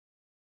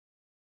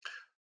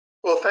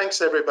Well, thanks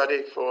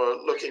everybody for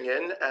looking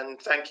in, and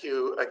thank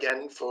you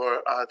again for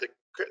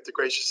the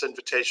gracious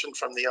invitation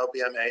from the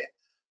LBMA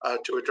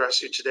to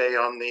address you today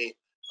on the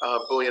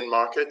bullion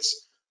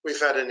markets. We've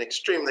had an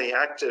extremely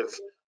active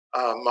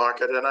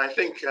market, and I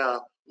think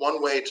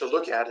one way to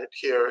look at it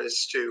here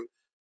is to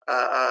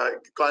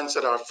glance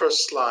at our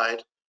first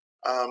slide,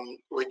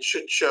 which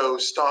should show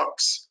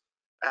stocks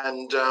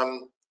and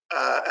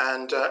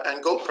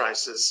gold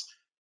prices.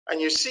 And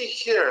you see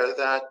here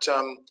that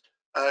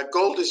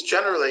gold is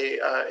generally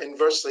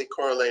inversely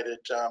correlated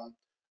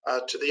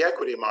to the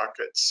equity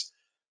markets,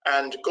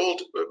 but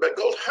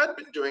gold had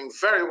been doing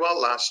very well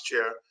last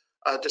year,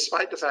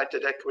 despite the fact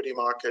that equity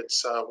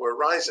markets were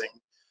rising.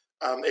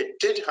 It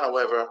did,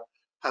 however,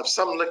 have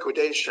some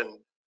liquidation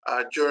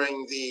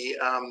during the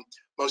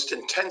most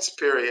intense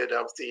period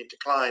of the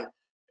decline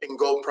in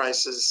gold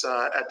prices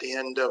at the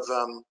end of,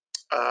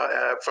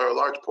 for a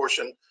large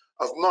portion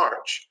of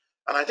March.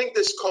 And I think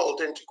this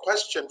called into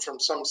question from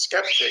some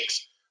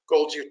skeptics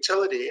gold's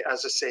utility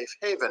as a safe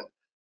haven.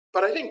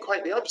 But I think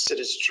quite the opposite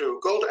is true.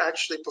 Gold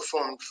actually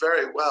performed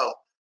very well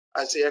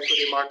as the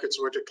equity markets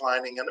were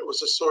declining, and it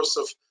was a source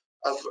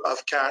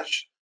of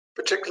cash,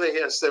 particularly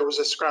as there was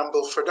a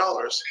scramble for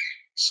dollars.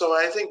 So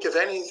I think, if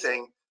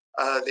anything,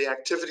 the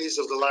activities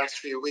of the last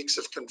few weeks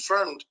have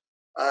confirmed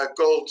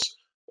gold's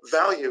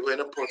value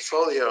in a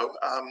portfolio,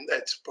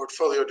 its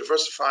portfolio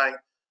diversifying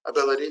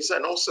abilities,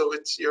 and also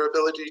your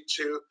ability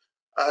to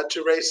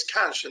raise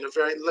cash in a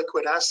very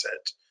liquid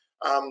asset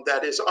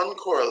that is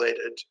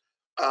uncorrelated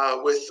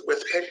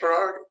with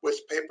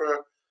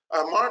paper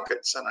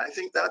markets. And I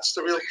think that's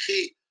the real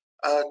key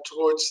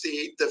towards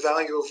the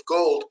value of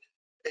gold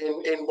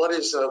in what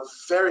is a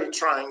very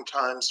trying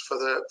times for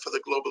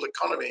the global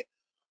economy.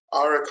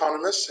 Our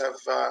economists have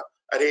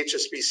at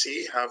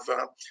HSBC have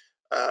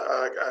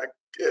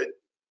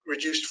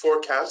reduced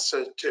forecasts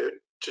to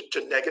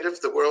negative.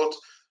 The world,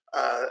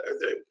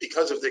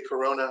 because of the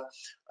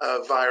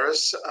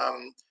coronavirus,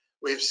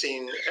 we've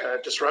seen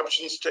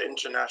disruptions to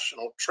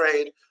international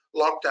trade,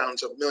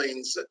 lockdowns of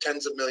millions,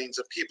 tens of millions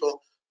of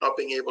people not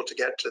being able to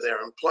get to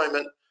their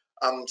employment,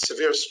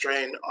 severe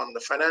strain on the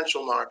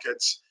financial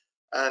markets,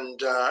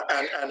 and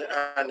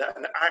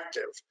an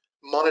active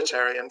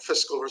monetary and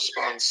fiscal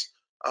response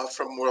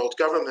from world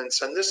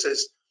governments. And this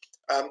is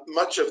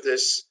much of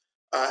this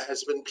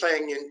has been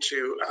playing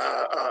into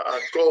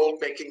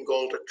gold, making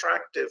gold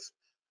attractive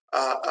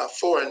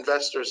for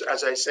investors.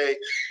 As I say,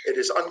 it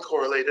is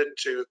uncorrelated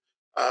to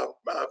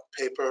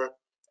paper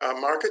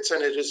markets,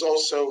 and it is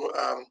also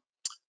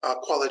a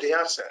quality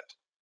asset.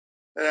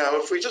 Now,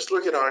 if we just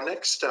look at our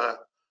next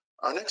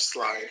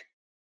slide,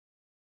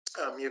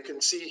 you can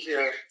see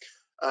here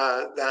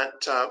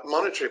that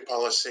monetary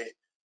policy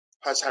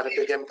has had a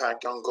big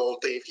impact on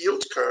gold. The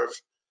yield curve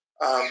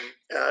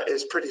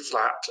is pretty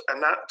flat,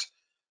 and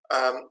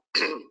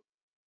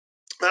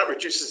that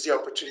reduces the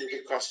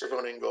opportunity cost of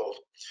owning gold.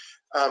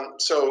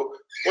 So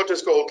what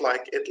does gold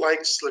like? It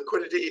likes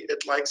liquidity,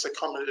 it likes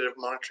accommodative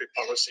monetary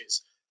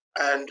policies.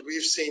 And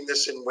we've seen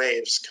this in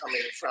waves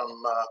coming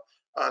from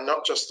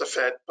not just the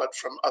Fed, but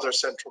from other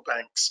central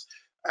banks.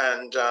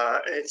 And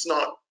it's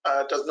not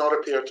does not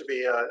appear to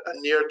be a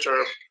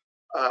near-term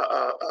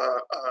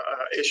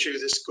issue.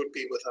 This could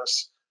be with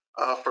us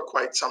for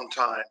quite some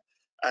time.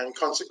 And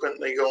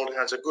consequently, gold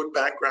has a good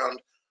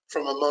background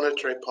from a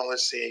monetary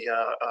policy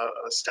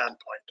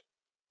standpoint.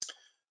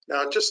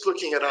 Now, just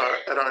looking at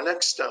our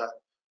next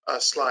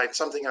slide,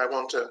 something I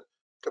want to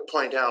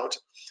point out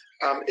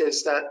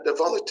is that the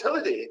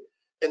volatility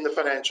in the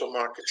financial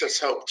markets has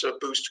helped to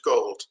boost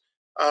gold.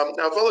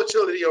 Now,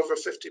 volatility over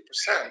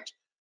 50%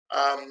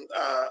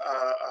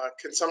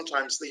 can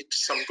sometimes lead to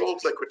some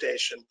gold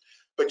liquidation,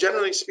 but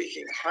generally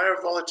speaking, higher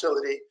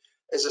volatility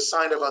is a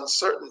sign of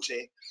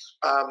uncertainty,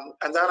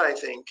 and that, I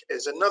think,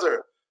 is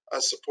another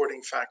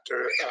supporting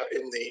factor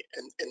in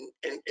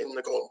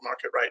the gold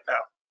market right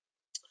now.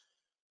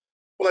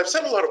 Well, I've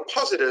said a lot of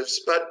positives,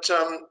 but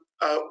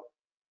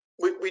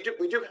we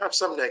do have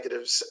some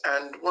negatives,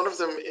 and one of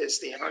them is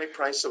the high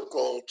price of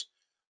gold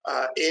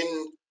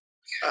in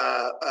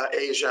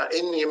Asia,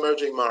 in the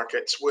emerging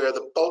markets, where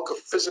the bulk of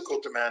physical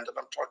demand, and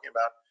I'm talking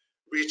about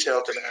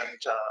retail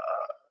demand,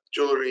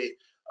 jewelry,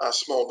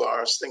 small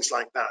bars, things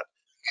like that,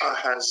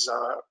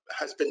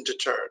 has been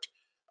deterred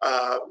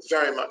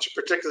very much,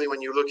 particularly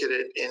when you look at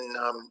it in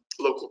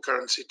local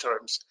currency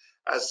terms,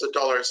 as the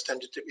dollar has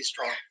tended to be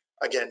strong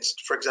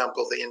against, for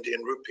example, the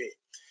Indian rupee.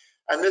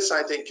 And this,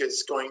 I think,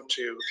 is going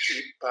to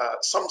keep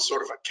some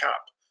sort of a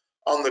cap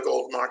on the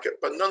gold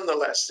market, but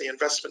nonetheless, the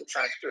investment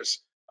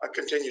factors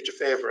continue to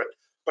favor it.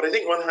 But I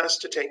think one has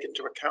to take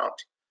into account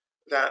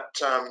that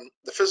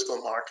the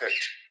physical market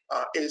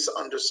is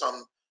under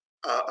some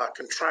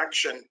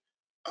contraction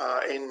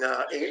in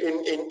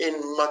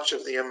much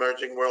of the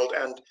emerging world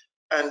and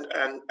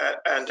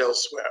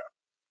elsewhere.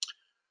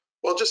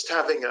 Well, just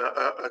having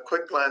a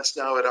quick glance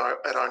now at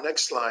our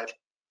next slide,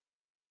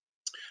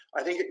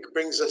 I think it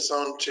brings us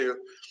on to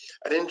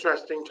an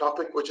interesting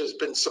topic which has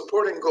been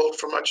supporting gold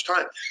for much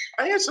time.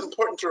 I think it's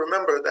important to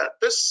remember that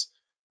this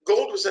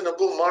gold was in a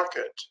bull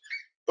market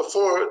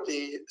before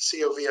the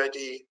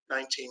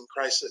COVID-19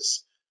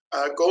 crisis,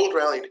 gold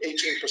rallied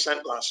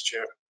 18% last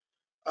year.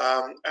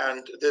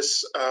 And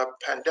this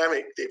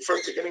pandemic, the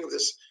first beginning of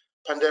this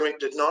pandemic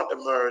did not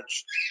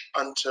emerge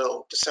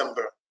until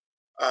December.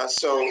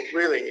 So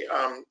really,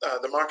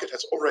 the market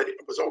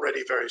was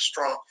already very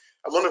strong.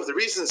 And one of the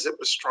reasons it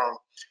was strong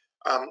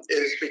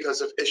is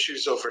because of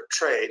issues over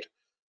trade.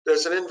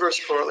 There's an inverse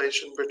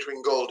correlation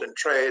between gold and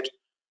trade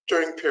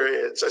during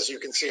periods, as you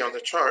can see on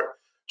the chart.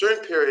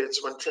 During periods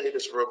when trade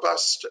is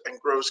robust and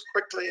grows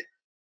quickly,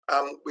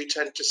 we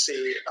tend to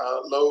see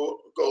low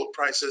gold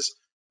prices.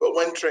 But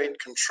when trade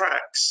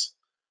contracts,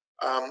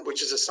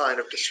 which is a sign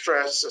of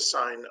distress, a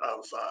sign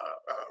of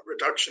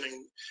reduction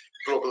in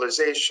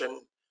globalization,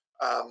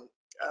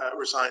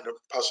 a sign of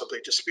possibly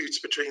disputes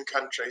between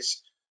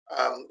countries,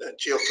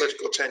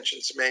 geopolitical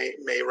tensions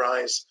may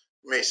rise,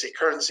 may see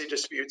currency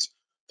disputes,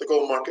 the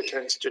gold market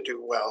tends to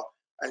do well.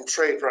 And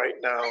trade right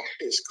now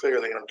is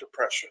clearly under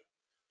pressure.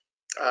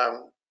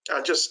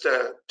 Just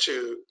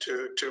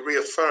to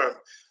reaffirm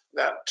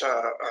that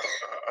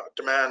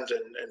demand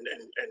in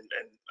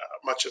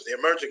much of the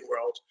emerging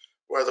world,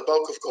 where the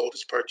bulk of gold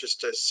is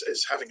purchased,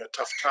 is having a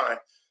tough time.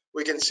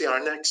 We can see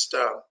our next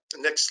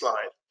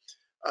slide,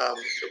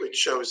 which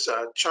shows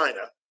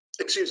China.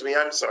 Excuse me,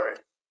 I'm sorry.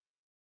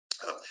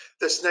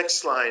 This next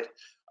slide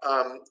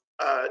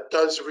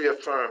does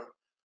reaffirm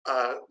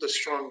the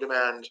strong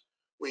demand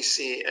we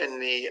see in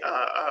the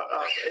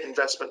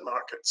investment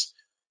markets.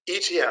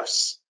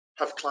 ETFs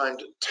have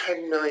climbed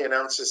 10 million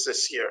ounces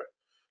this year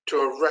to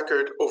a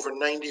record over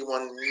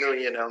 91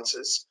 million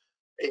ounces,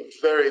 a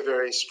very,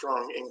 very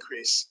strong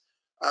increase.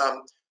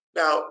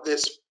 Now,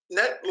 this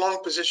net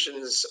long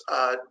positions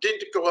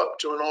did go up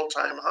to an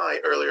all-time high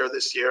earlier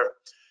this year,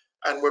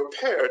 and were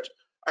paired,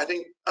 I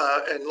think,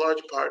 in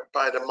large part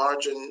by the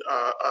margin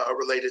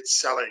related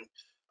selling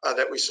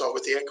that we saw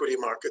with the equity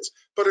markets,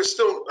 but are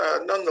still,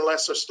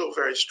 nonetheless, are still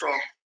very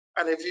strong.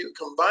 And if you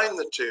combine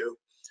the two,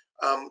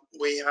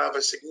 we have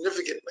a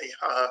significantly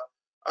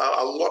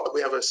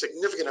we have a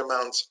significant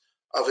amount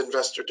of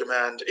investor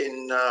demand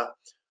in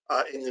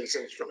these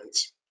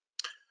instruments.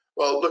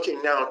 Well,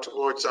 looking now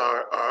towards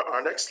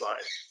our next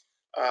slide,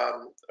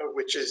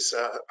 which is,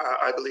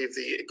 I believe,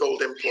 the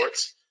gold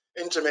imports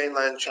into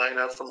mainland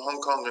China from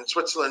Hong Kong and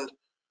Switzerland,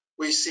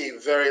 we see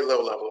very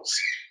low levels.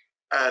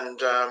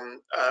 And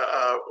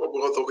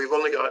although we've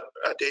only got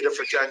data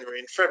for January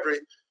and February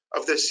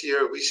of this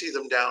year, we see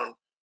them down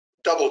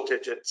double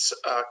digits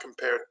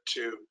compared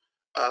to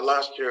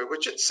last year,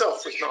 which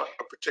itself was not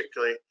a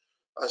particularly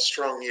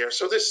strong year.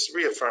 So this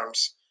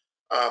reaffirms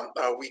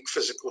weak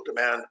physical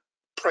demand,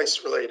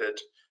 price related,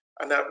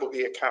 and that will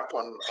be a cap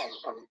on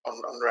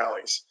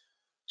rallies.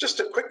 Just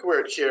a quick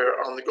word here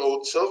on the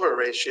gold-silver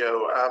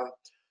ratio.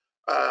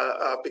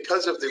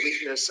 Because of the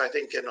weakness, I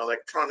think, in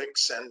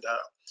electronics and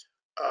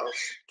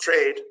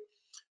trade,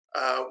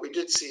 we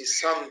did see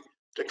some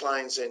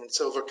declines in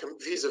silver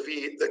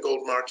vis-a-vis the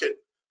gold market.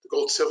 The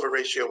gold-silver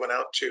ratio went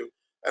out to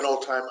an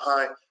all-time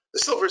high. The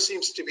silver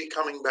seems to be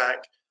coming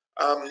back.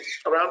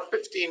 Around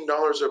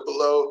 $15 or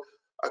below,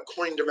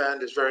 coin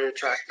demand is very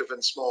attractive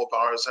in small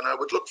bars, and I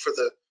would look for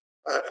the,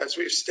 as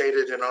we've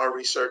stated in our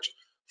research,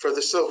 for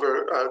the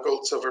silver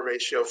gold-silver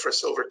ratio for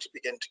silver to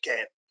begin to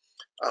gain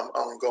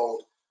on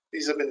gold.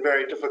 These have been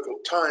very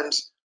difficult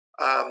times.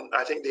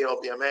 I think the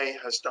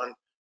LBMA has done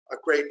a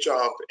great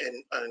job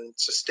in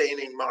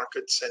sustaining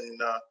markets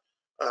and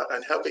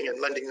helping and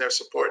lending their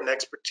support and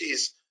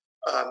expertise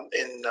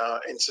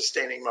in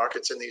sustaining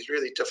markets in these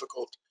really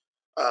difficult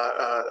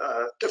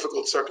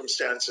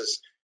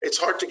circumstances. It's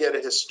hard to get a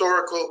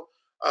historical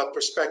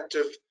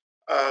perspective.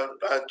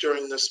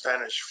 During the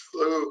Spanish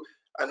flu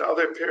and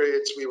other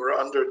periods, we were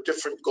under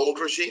different gold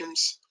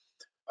regimes,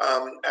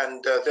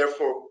 and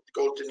therefore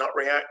gold could not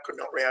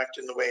react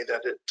in the way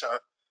that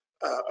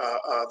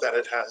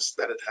it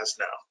has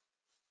now.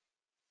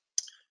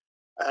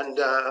 And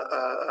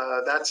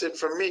that's it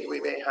from me.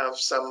 We may have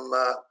some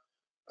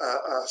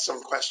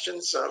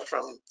questions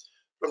from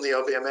the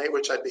LBMA,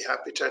 which I'd be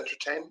happy to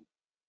entertain.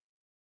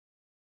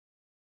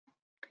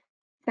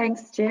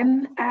 Thanks,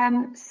 Jim.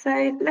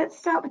 So let's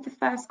start with the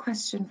first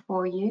question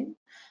for you.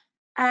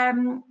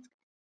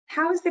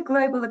 How is the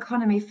global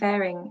economy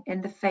faring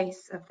in the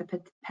face of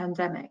the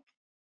pandemic?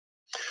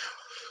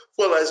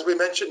 Well, as we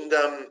mentioned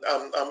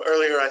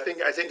earlier, I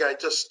think I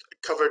just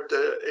covered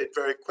it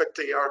very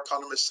quickly. Our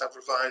economists have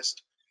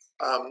revised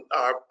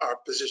our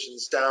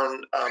positions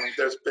down.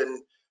 There's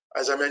been,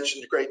 as I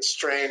mentioned, great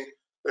strain.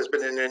 There's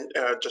been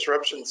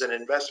disruptions in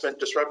investment,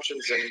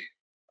 disruptions in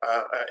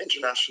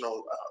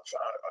international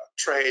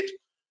trade.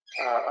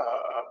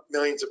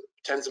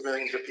 Tens of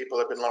millions of people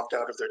have been locked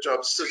out of their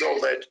jobs. This has all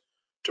led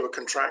to a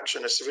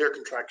contraction, a severe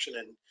contraction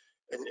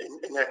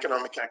in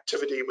economic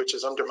activity, which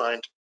has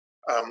undermined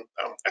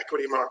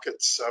equity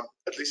markets,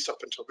 at least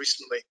up until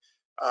recently,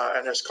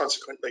 and has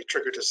consequently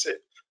triggered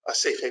a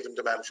safe haven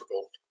demand for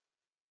gold.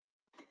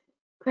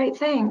 Great,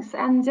 thanks.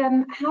 And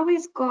how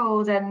is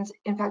gold and,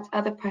 in fact,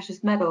 other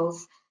precious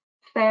metals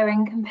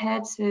faring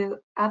compared to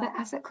other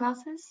asset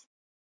classes?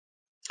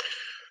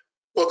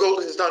 Well,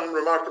 gold has done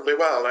remarkably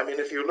well. I mean,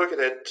 if you look at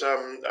it,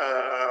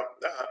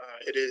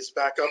 it is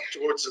back up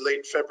towards the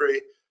late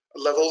February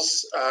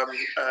levels.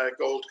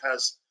 Gold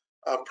has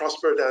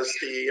prospered as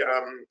the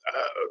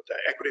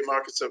equity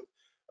markets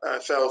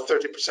have fell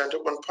 30%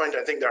 at one point.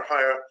 I think they're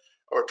higher,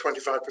 or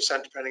 25%,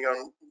 depending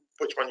on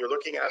which one you're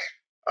looking at.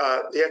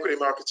 The equity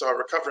markets are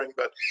recovering,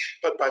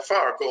 but by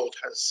far gold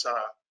has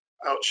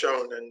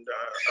outshone and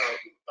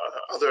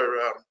other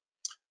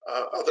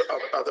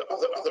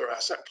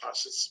asset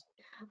classes.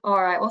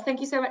 All right. Well, thank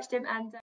you so much, Tim. And